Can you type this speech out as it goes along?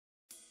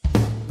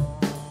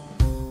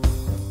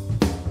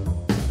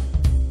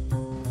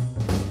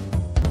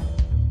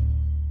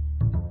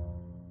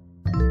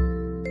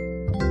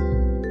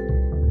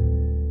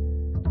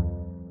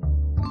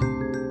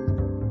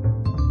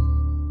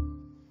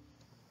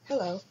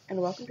Hello, and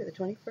welcome to the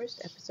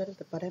 21st episode of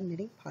the But I'm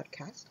Knitting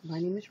podcast. My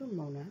name is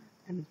Ramona,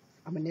 and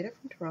I'm a knitter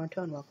from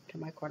Toronto, and welcome to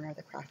my corner of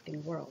the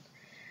crafting world.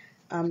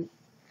 I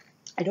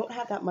don't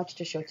have that much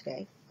to show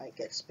today, like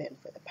it's been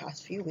for the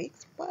past few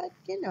weeks, but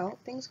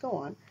things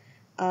go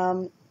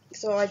on.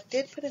 So I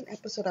did put an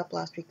episode up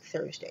last week,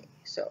 Thursday,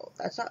 so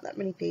that's not that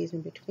many days in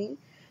between.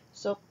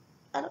 So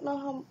I don't know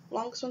how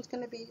long this one's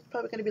going to be. It's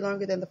probably going to be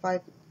longer than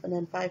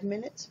 5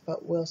 minutes,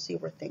 but we'll see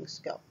where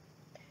things go.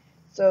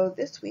 So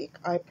this week,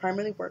 I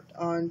primarily worked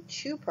on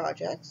two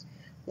projects.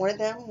 One of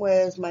them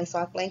was my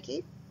sock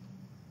blankie,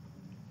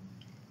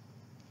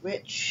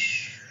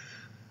 which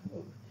I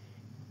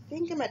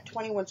think I'm at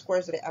 21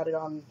 squares that I added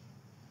on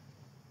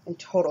in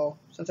total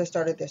since I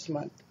started this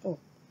month. Oh,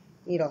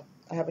 needle.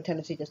 I have a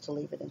tendency just to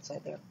leave it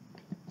inside there.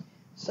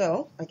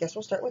 So I guess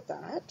we'll start with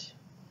that.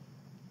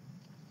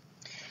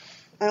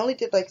 I only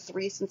did like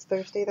 3 since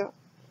Thursday though.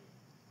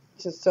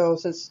 So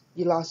since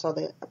you last saw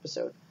the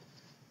episode.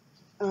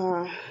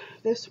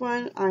 This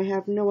one, I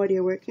have no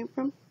idea where it came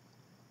from.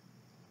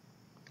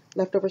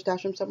 Leftover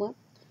stash from somewhere.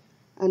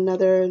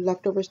 Another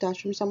leftover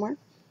stash from somewhere.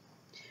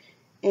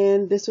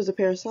 And this was a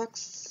pair of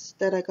socks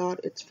that I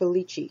got. It's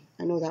Felici.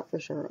 I know that for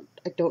sure.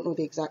 I don't know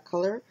the exact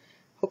color.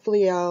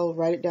 Hopefully I'll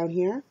write it down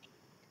here.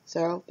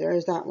 So there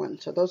is that one.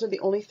 So those are the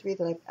only 3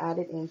 that I've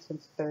added in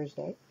since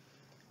Thursday.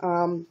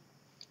 The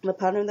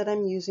pattern that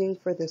I'm using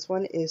for this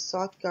one is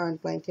Sock Yarn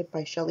Blanket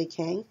by Shelly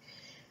Kang.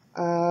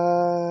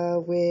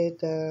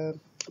 With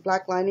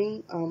black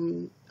lining.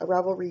 A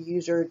Ravelry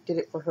user did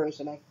it for hers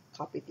and I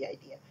copied the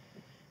idea.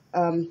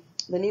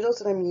 The needles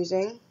that I'm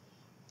using,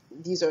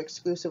 these are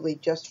exclusively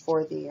just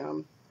for the,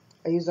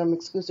 I use them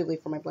exclusively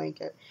for my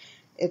blanket.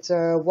 It's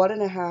a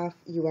 1.5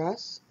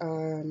 US,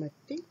 I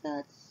think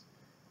that's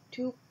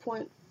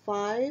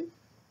 2.5,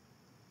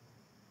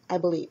 I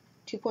believe,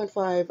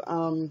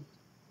 2.5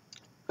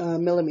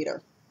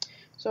 millimeter.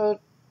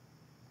 So,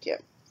 yeah,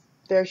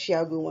 they're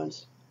Xiaogu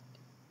ones.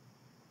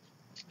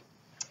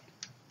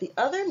 The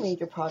other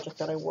major project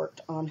that I worked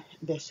on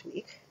this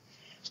week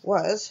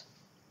was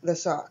the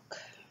sock,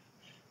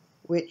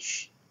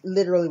 which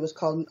literally was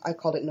called, I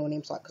called it No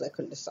Name Sock because I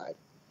couldn't decide.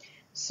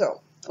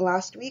 So,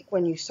 last week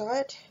when you saw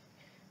it,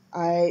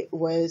 I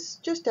was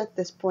just at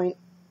this point.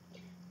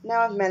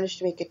 Now I've managed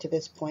to make it to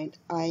this point.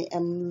 I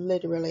am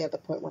literally at the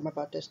point where I'm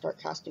about to start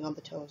casting on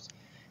the toes.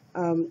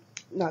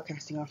 Not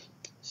casting off,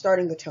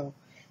 starting the toe.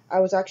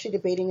 I was actually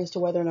debating as to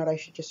whether or not I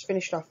should just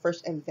finish it off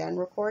first and then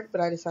record, but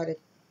I decided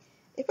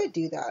if I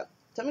do that,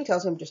 something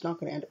tells me I'm just not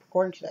going to end up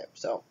recording today.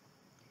 So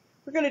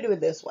we're going to do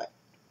it this way.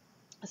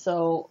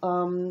 So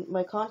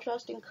my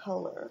contrasting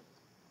color,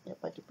 if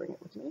I could bring it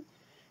with me,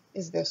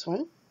 is this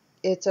one.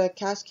 It's a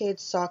Cascade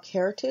Sock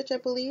Heritage, I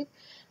believe.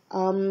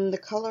 The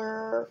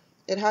color,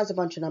 it has a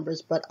bunch of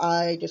numbers, but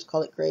I just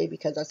call it gray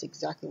because that's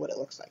exactly what it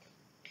looks like.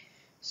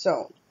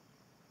 So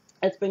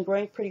it's been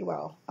growing pretty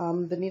well.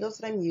 The needles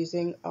that I'm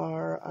using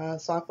are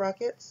sock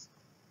rockets.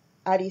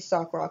 Addy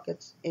sock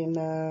rockets in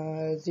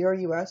 0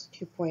 US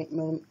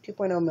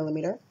 2.0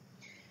 millimeter.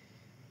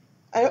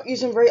 I don't use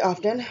them very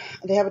often.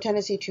 They have a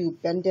tendency to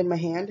bend in my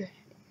hand.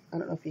 I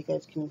don't know if you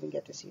guys can even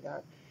get to see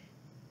that,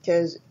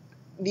 because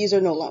these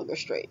are no longer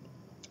straight,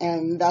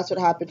 and that's what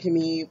happened to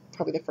me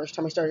probably the first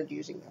time I started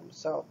using them.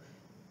 So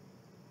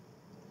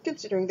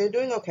considering they're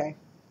doing okay,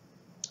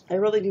 I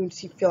really do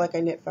feel like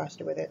I knit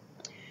faster with it.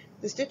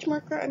 The stitch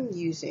marker I'm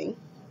using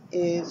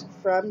is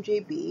from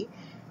JB.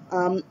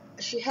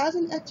 She has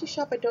an Etsy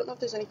shop. I don't know if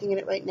there's anything in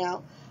it right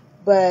now,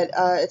 but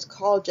it's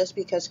called Just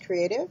Because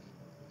Creative.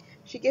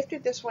 She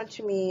gifted this one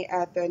to me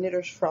at the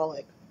Knitter's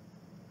Frolic.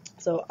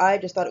 So I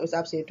just thought it was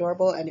absolutely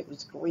adorable, and it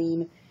was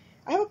green.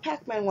 I have a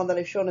Pac-Man one that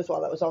I've shown as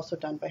well that was also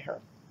done by her.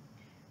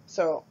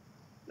 So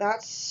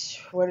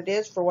that's what it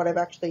is for what I've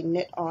actually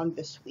knit on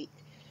this week.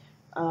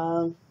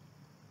 I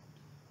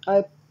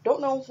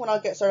don't know when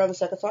I'll get started on the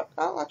second sock.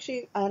 I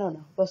don't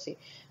know. We'll see.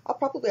 I'll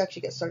probably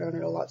actually get started on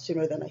it a lot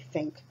sooner than I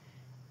think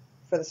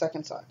for the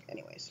second sock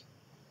anyways.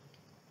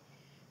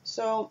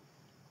 So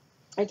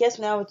I guess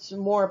now it's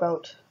more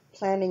about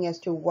planning as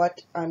to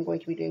what I'm going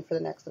to be doing for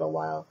the next little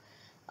while.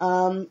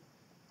 I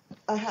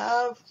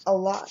have a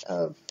lot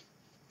of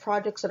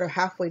projects that are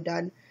halfway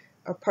done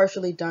or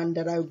partially done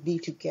that I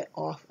need to get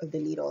off of the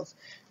needles.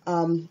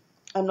 I'm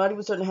not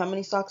even certain how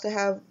many socks I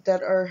have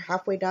that are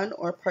halfway done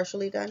or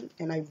partially done,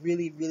 and I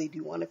really, really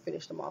do want to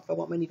finish them off. I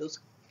want my needles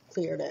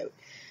cleared out.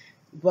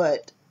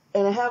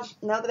 And I have,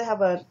 now that I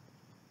have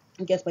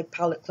I guess my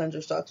palette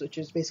cleanser socks, which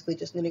is basically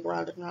just knitting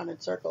around and around in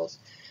circles,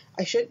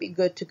 I should be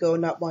good to go,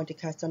 not wanting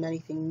to cast on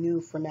anything new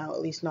for now,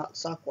 at least not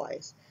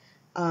sock-wise.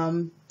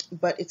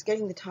 But it's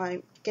getting to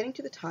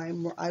the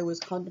time where I was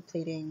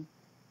contemplating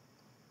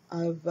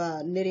of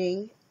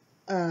knitting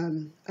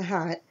a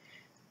hat.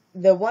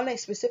 The one I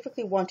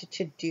specifically wanted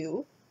to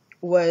do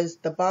was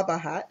the Baba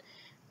hat.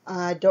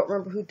 I don't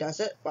remember who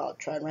does it, but I'll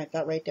try and write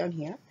that right down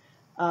here.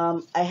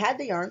 I had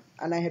the yarn,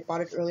 and I had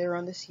bought it earlier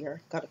on this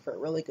year, got it for a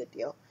really good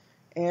deal.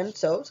 And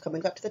so it's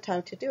coming up to the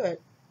time to do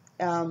it.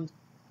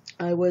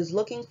 I was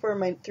looking for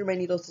through my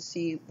needles to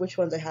see which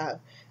ones I have.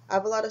 I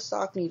have a lot of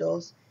sock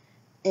needles,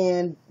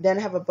 and then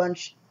I have a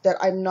bunch that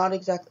I'm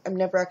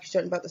never actually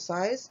certain about the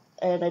size,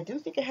 and I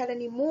didn't think I had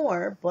any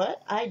more,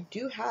 but I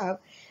do have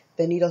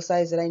the needle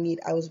size that I need.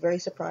 I was very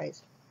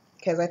surprised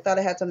because I thought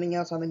I had something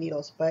else on the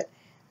needles, but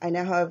I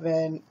now have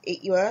an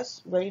 8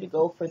 US ready to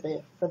go for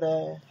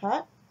the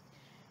hat,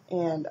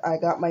 and I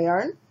got my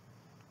yarn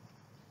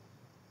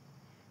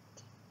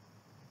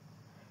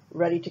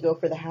ready to go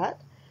for the hat.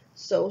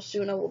 So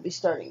soon I will be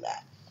starting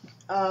that.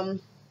 I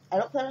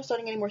don't plan on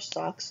starting any more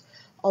socks,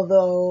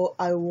 although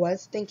I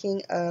was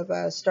thinking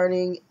of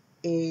starting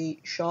a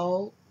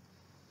shawl,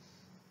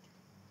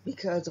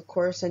 because of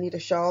course I need a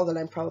shawl that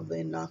I'm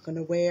probably not going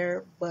to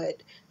wear,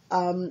 but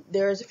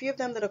there's a few of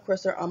them that of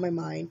course are on my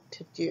mind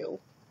to do.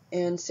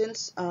 And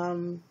since,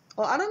 well,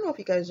 I don't know if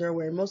you guys are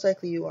aware, most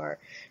likely you are,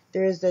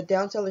 there's the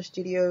Downseller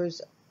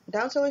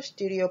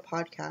Studio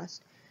podcast.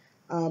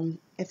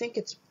 I think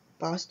it's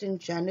Boston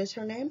Jen is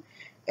her name.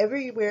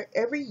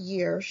 Every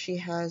year she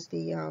has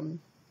the,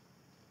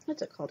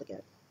 what's it called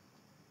again?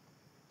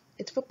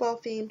 It's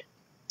football themed,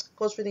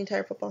 goes for the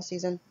entire football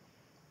season.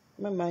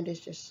 My mind is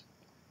just,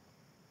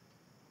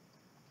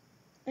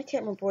 I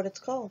can't remember what it's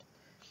called.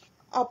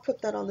 I'll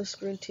put that on the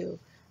screen too.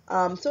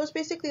 So it's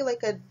basically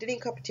like a knitting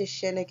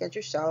competition against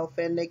yourself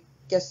and I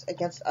guess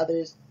against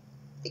others,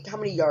 like how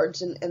many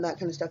yards and that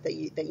kind of stuff that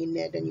you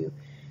knit, and you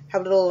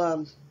have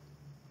little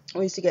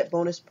ways to get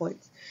bonus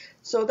points.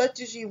 So that's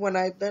usually when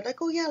they're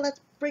like, oh yeah,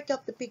 let's break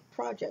up the big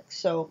project.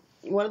 So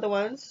one of the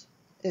ones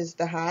is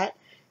the hat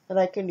that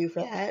I can do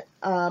for that.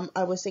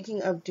 I was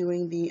thinking of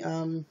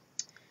doing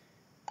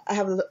I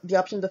have the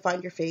option to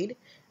find your fade.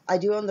 I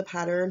do own the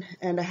pattern,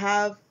 and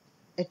I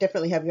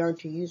definitely have yarn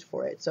to use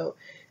for it. So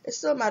it's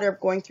still a matter of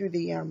going through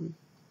the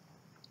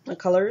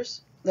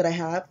colors that I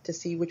have to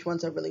see which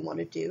ones I really want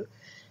to do.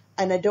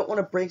 And I don't want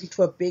to break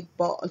into a big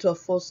ball, into a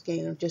full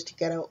skein just to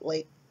get out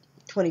like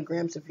 20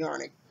 grams of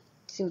yarn. It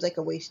seems like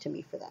a waste to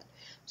me for that.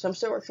 So I'm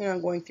still working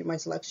on going through my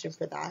selection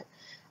for that.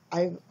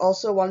 I've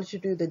also wanted to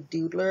do the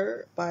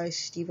Doodler by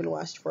Stephen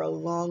West for a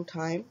long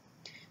time.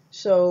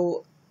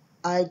 So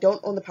I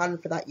don't own the pattern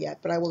for that yet,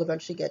 but I will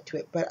eventually get to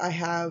it. But I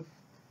have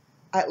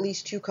at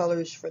least 2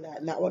 colors for that,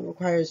 and that one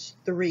requires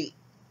 3.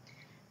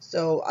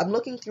 So I'm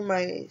looking through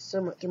my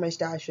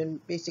stash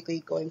and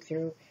basically going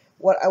through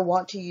what I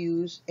want to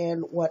use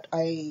and what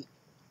I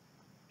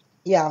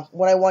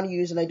want to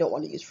use and I don't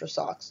want to use for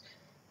socks.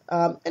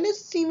 And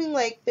it's seeming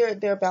like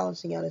they're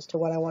balancing out as to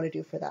what I want to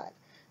do for that.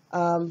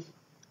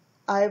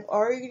 I've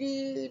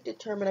already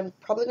determined I'm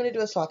probably going to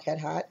do a sock head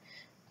hat.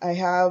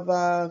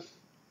 I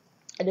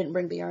didn't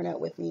bring the yarn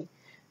out with me.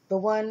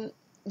 The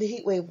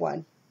Heat Wave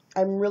one.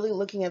 I'm really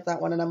looking at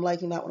that one and I'm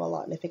liking that one a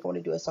lot, and I think I want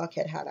to do a sock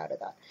head hat out of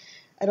that.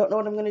 I don't know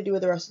what I'm going to do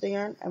with the rest of the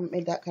yarn. I haven't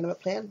made that kind of a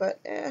plan,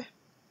 but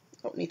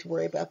don't need to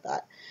worry about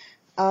that.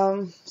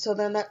 So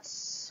then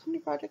that's how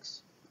many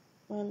projects?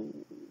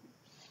 1,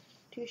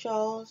 2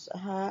 shawls, a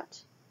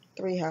hat,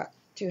 2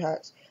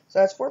 hats. So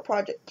that's 4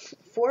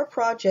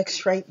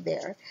 projects right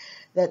there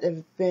that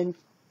have been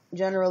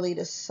generally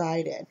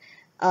decided.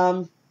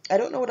 I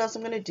don't know what else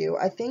I'm going to do.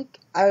 I think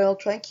I'll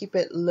try and keep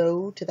it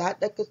low to that.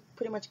 That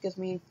pretty much gives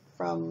me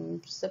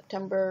from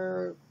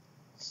September,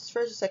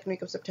 first or second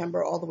week of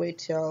September, all the way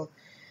till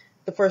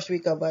the first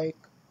week of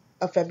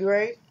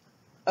February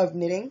of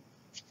knitting.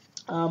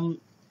 I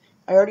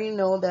already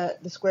know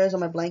that the squares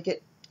on my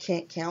blanket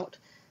can't count,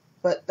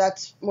 but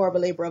that's more of a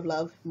labor of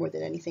love more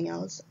than anything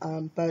else.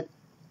 But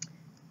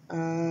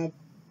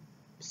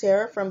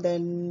Sarah from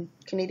the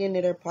Canadian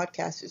Knitter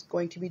podcast is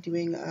going to be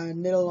doing a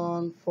knit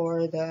along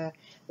for the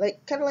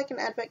kind of like an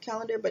advent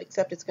calendar, but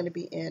except it's going to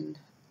be in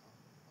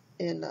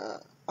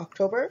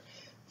October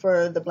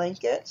for the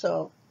blanket.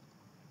 So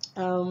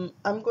I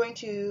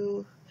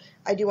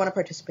do want to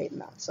participate in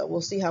that. So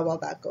we'll see how well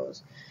that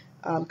goes.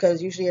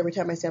 Because usually every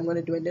time I say I'm going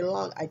to do a knit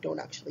along, I don't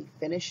actually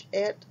finish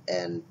it,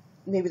 and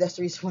maybe that's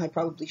the reason why I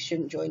probably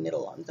shouldn't join knit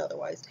alongs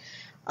otherwise.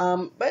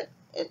 But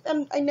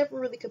I never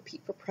really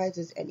compete for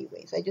prizes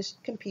anyways. I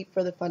just compete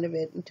for the fun of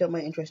it until my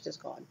interest is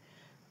gone.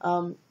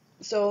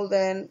 So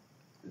then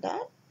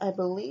that, I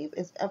believe,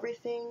 is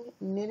everything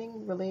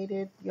knitting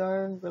related,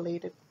 yarn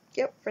related.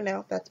 Yep, for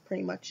now, that's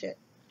pretty much it.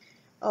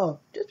 Oh,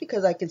 just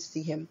because I can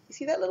see him. You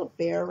see that little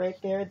bear right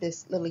there?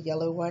 This little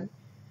yellow one?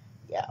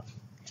 Yeah.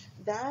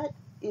 That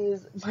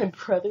is my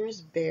brother's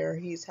bear.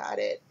 He's had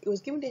it. It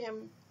was given to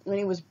him when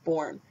he was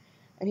born.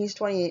 And he's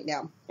 28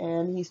 now.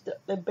 And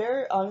the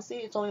bear, honestly,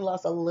 it's only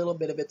lost a little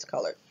bit of its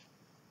color.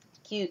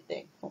 Cute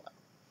thing. Hold on.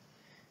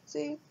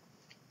 See?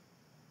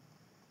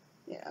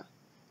 Yeah.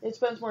 It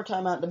spends more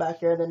time out in the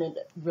backyard than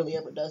it really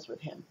ever does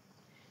with him.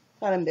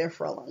 Had him there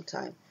for a long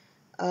time.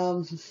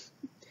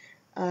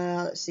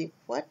 Let's see.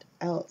 What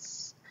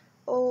else?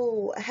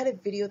 Oh, I had a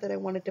video that I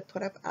wanted to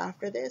put up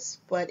after this,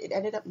 but it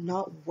ended up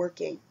not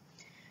working.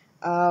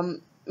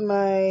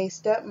 My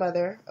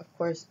stepmother, of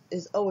course,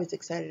 is always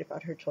excited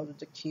about her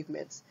children's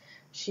achievements.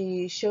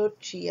 She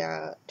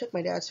took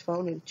my dad's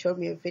phone and showed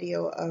me a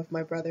video of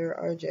my brother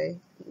RJ,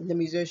 the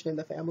musician in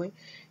the family.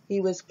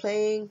 He was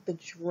playing the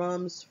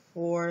drums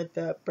for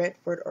the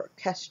Brentford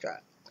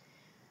Orchestra.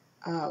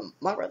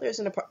 My brother is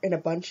in a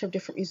bunch of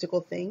different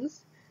musical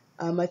things.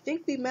 I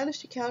think we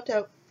managed to count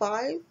out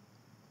five.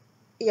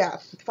 Yeah,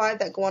 five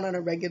that go on a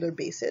regular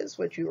basis,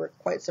 which we were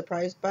quite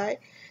surprised by.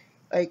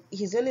 Like,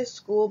 he's in his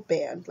school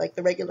band, like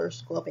the regular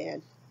school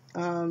band.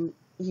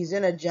 He's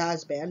in a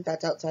jazz band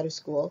that's outside of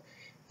school.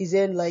 He's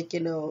in, like,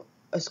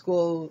 a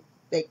school,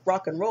 like,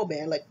 rock and roll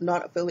band, like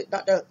not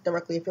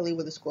directly affiliated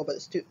with the school, but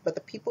but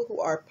the people who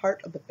are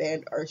part of the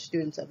band are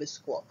students of his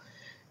school.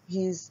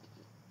 He's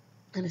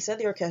And I said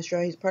the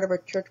orchestra. He's part of our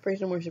church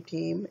praise and worship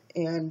team,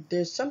 and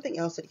there's something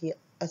else that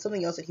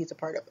he's a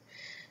part of.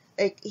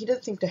 Like, he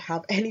doesn't seem to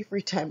have any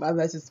free time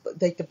unless it's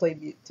like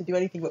to do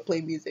anything but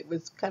play music.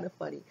 It's kind of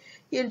funny.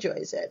 He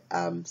enjoys it.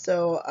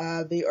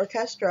 The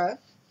orchestra,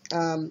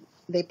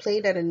 they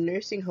played at a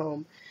nursing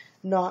home,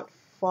 not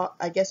far,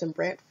 I guess, in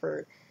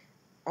Brantford.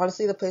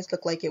 Honestly, the place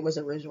looked like it was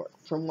a resort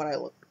from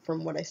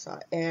what I saw,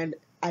 and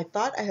I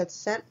thought I had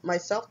sent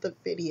myself the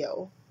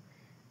video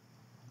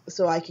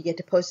so I could get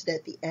to post it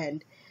at the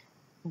end,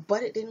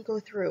 but it didn't go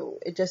through.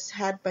 It just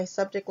had my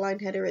subject line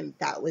header, and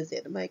that was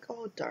it. I'm like,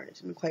 oh darn, it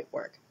didn't quite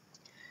work.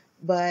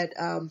 But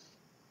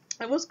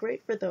it was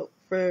great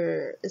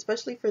for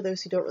especially for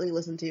those who don't really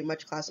listen to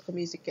much classical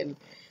music, and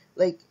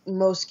like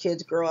most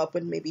kids grow up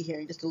with maybe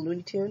hearing just the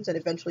Looney Tunes and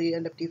eventually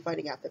end up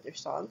finding out that they're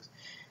songs.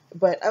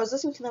 But I was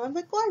listening to them, I'm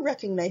like, well, I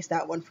recognize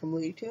that one from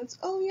Looney Tunes.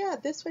 Oh yeah,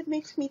 this one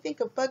makes me think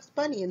of Bugs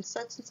Bunny and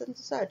such and such and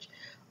such.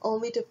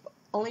 Only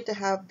to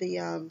have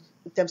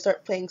them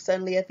start playing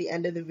suddenly at the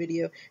end of the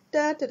video.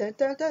 Da da da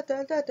da da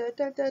da da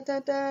da da da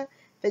da.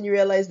 Then you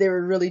realize they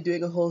were really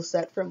doing a whole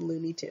set from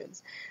Looney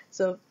Tunes.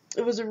 So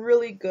it was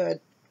really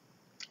good.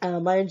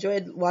 I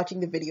enjoyed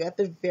watching the video at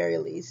the very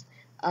least.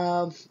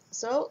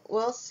 So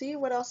we'll see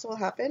what else will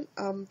happen.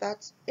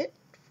 That's it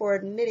for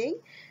knitting.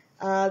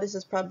 This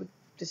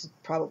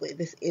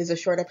is a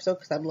short episode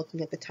because I'm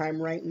looking at the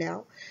time right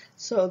now.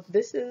 So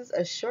this is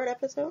a short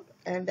episode,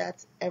 and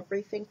that's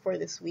everything for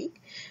this week.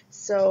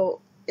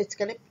 So it's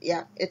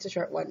a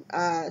short one.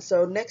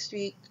 So next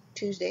week,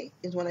 Tuesday,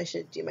 is when I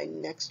should do my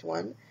next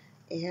one.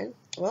 And,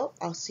 well,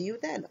 I'll see you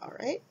then,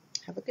 alright?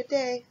 Have a good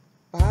day.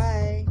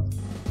 Bye.